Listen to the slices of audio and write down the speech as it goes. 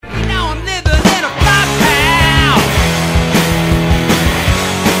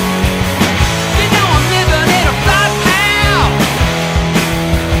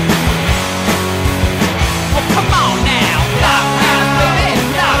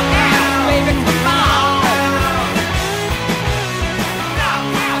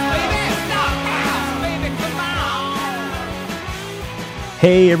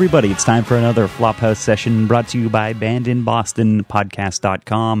Hey everybody, it's time for another Flophouse session brought to you by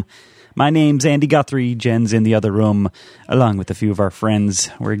bandinbostonpodcast.com. My name's Andy Guthrie, Jen's in the other room, along with a few of our friends.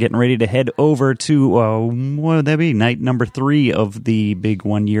 We're getting ready to head over to, what would that be, night number 3 of the big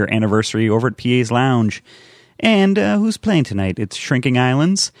 1-year anniversary over at PA's Lounge. And who's playing tonight? It's Shrinking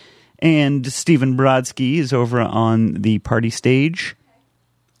Islands, and Stephen Brodsky is over on the party stage.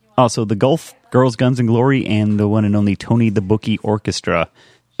 Also, the Gulf, Girls, Guns, and Glory, and the one and only Tony the Bookie Orchestra.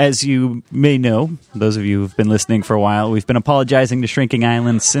 As you may know, those of you who've been listening for a while, we've been apologizing to Shrinking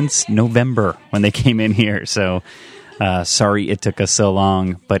Islands since November when they came in here, so sorry it took us so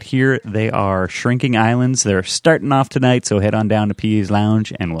long. But here they are, Shrinking Islands. They're starting off tonight, so head on down to PA's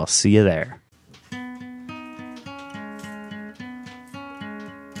Lounge, and we'll see you there.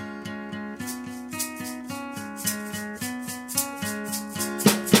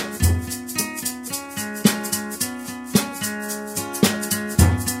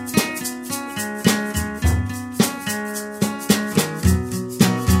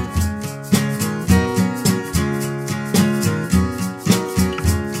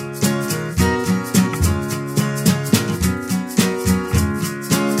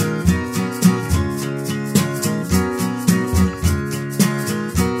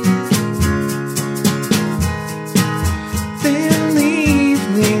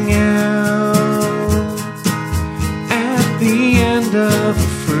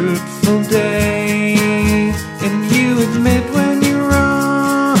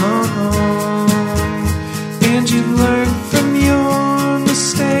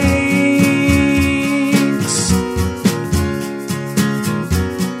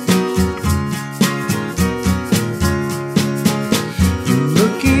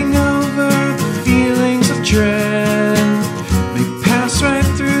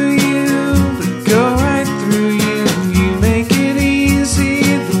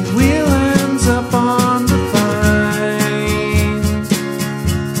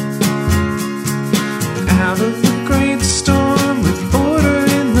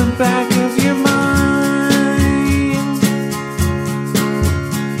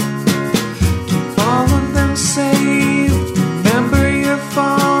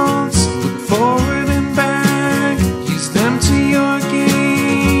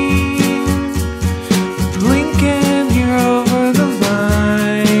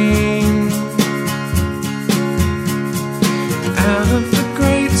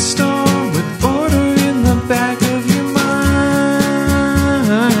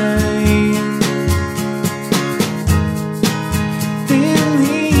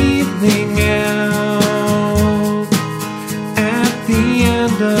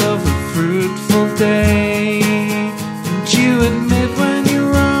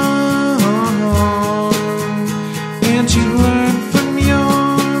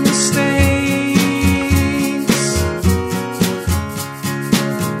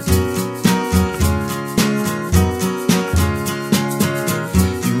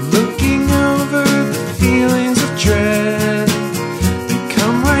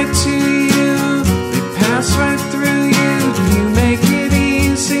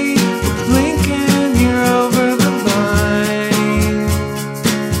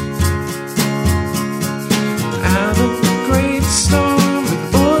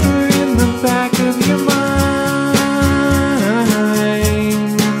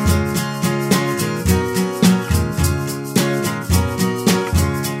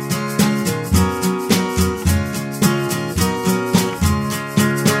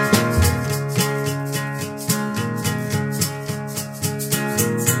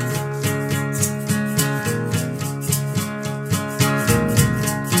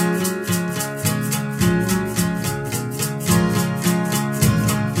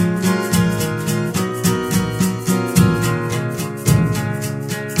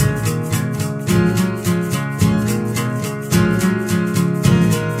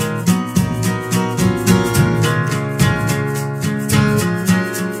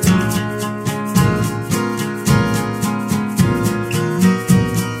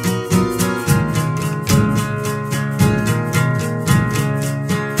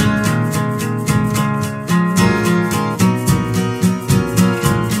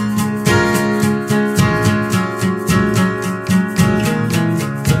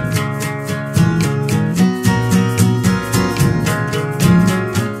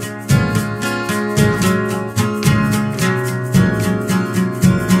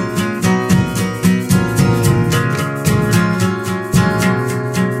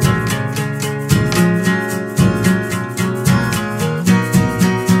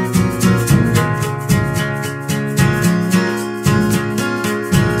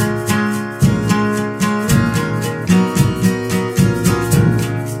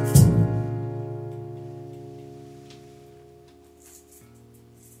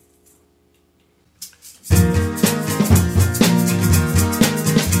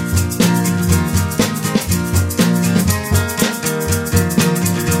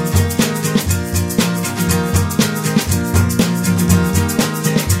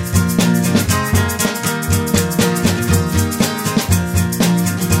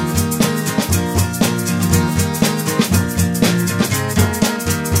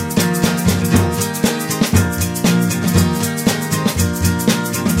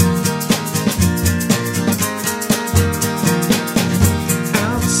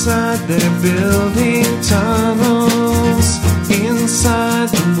 building tunnels. Inside,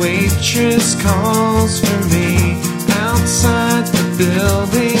 the waitress calls for me. Outside the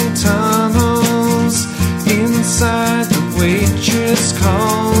building tunnels. Inside, the waitress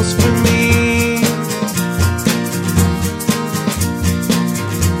calls for me.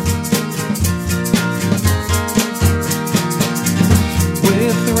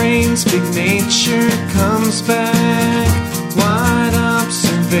 With rains, big nature comes back. Wide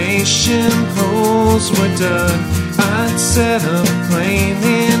observation holes were dug. I'd set a plane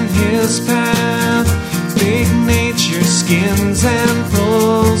in his path. Big nature skins and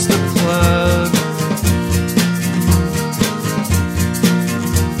pulls the plug.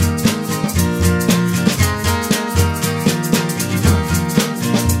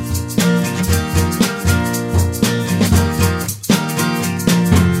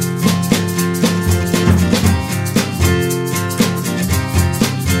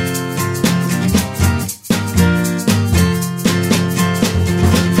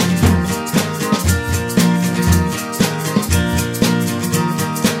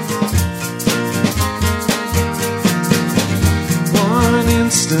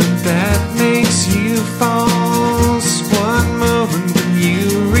 That makes you false. One moment when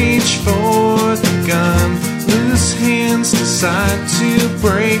you reach for the gun, loose hands decide to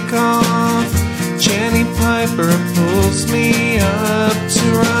break off. Jenny Piper pulls me up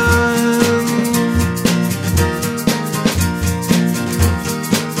to run.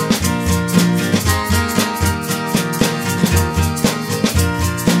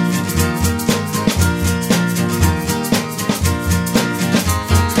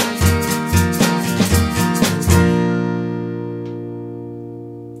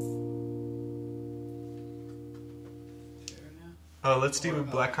 Oh, let's do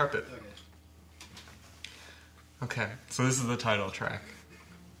Black Carpet. Okay, so this is the title track.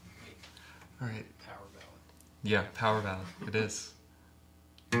 All right. Power ballad. Yeah, power ballad. It is.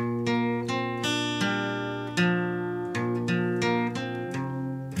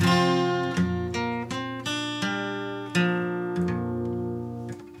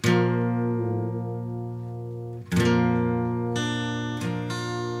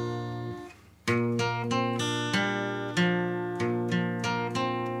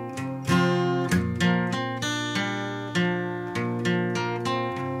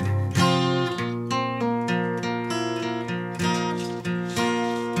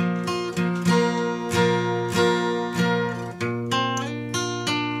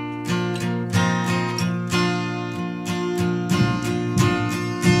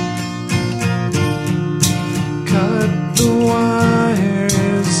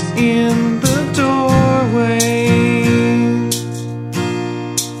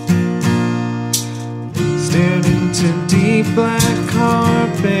 Black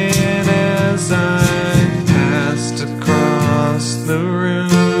carpet as I passed across the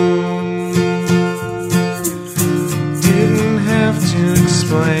room. Didn't have to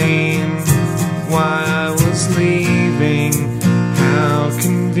explain why I was leaving. How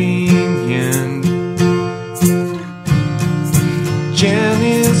convenient. Jen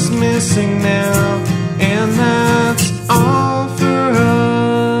is missing now, and that's all for us.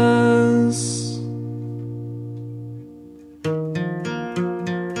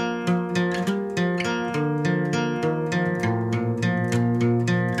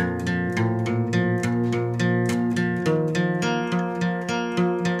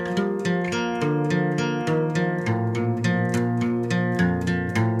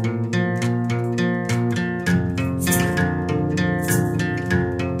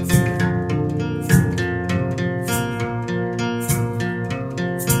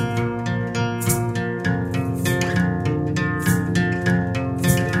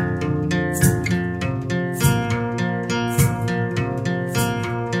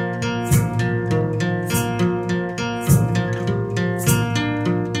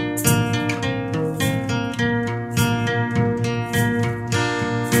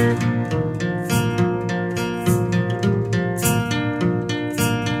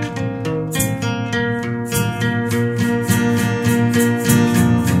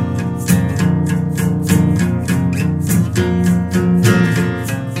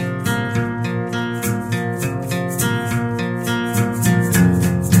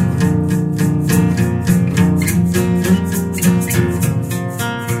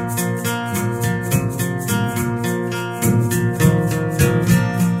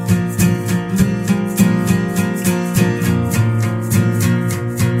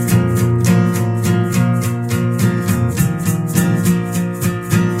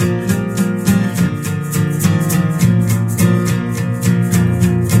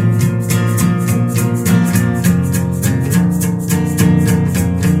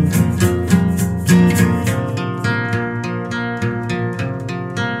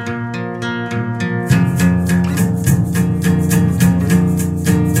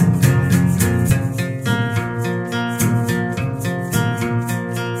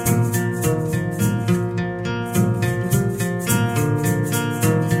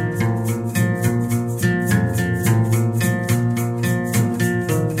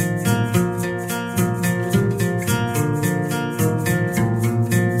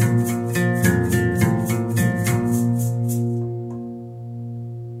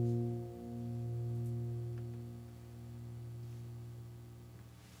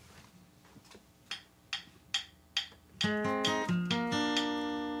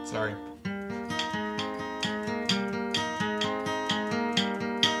 Sorry.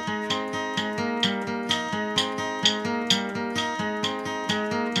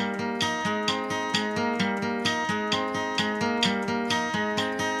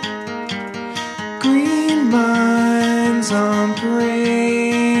 Green minds on parade.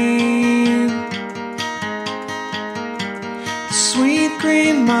 The sweet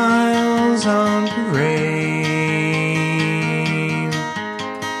green miles on parade.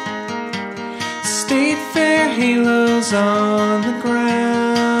 State fair halos on the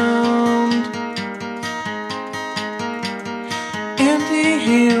ground. Empty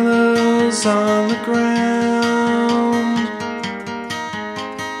halos on the ground.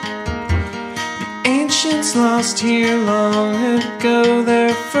 Ancients lost here long ago,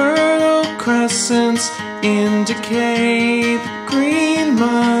 their fertile crescents in decay. The green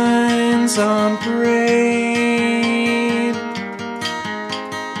mines on parade.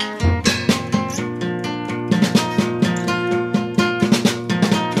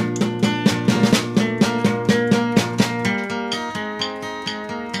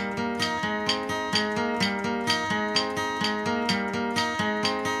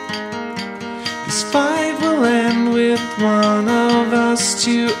 This fight will end with one of us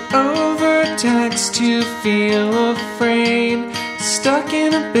too overtaxed to feel afraid, stuck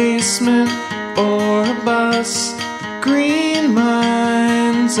in a basement or a bus. The green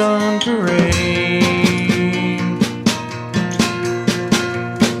mines on parade.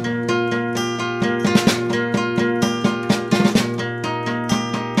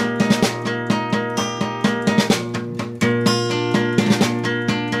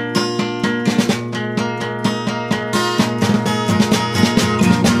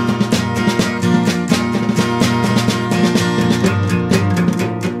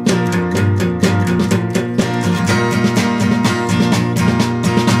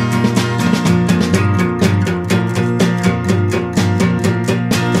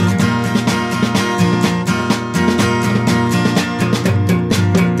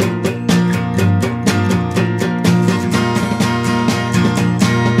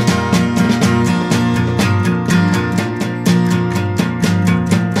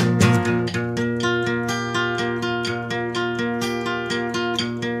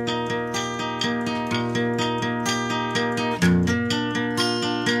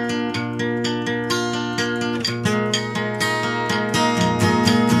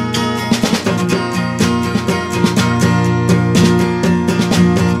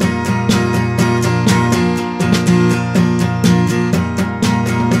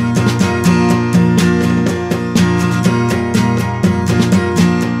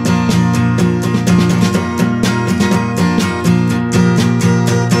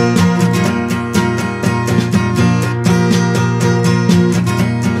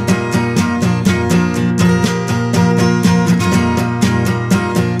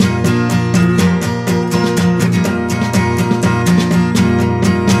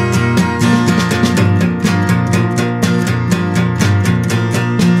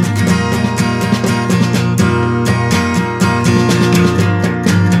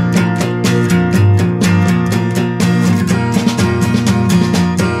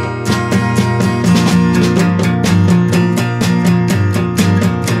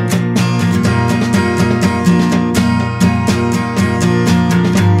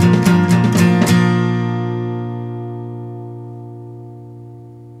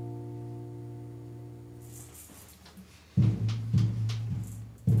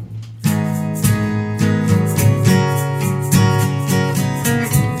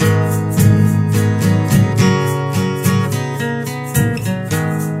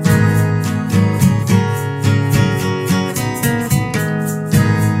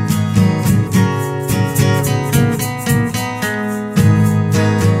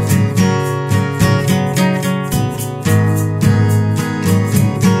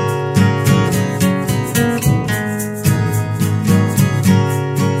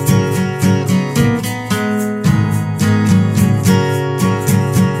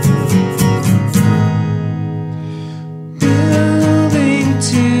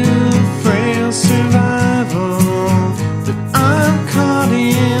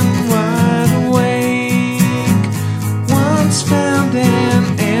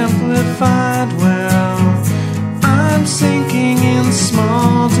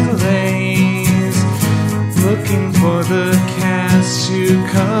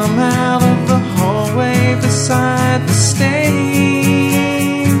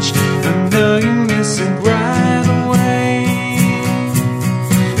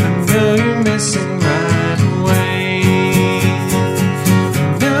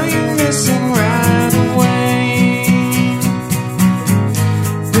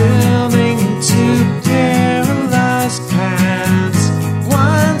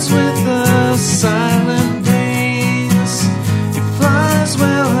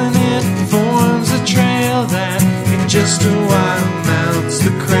 just a while now, it's the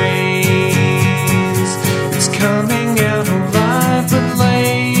craze. It's coming out alive but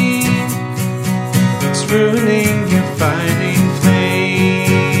late. It's ruining your fighting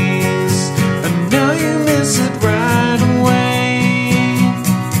face. I know you miss it right away.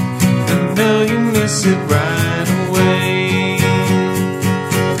 I know you miss it right away.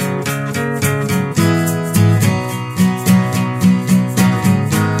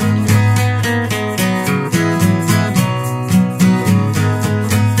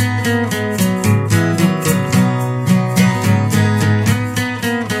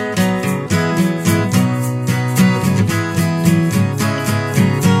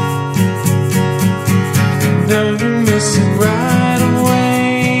 I know you're missing right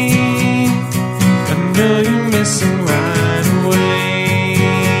away. I know you're missing right away.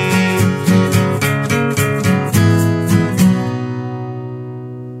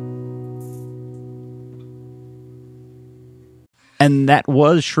 And that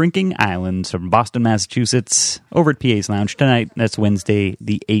was Shrinking Islands from Boston, Massachusetts, over at PA's Lounge tonight. That's Wednesday,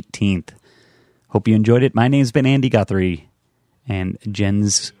 the 18th. Hope you enjoyed it. My name's been Andy Guthrie, and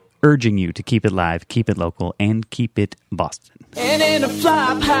Jen's urging you to keep it live, keep it local, and keep it Boston. And in a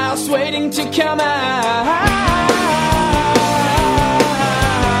flop house waiting to come out.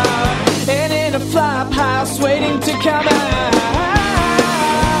 And in a flop house waiting to come out.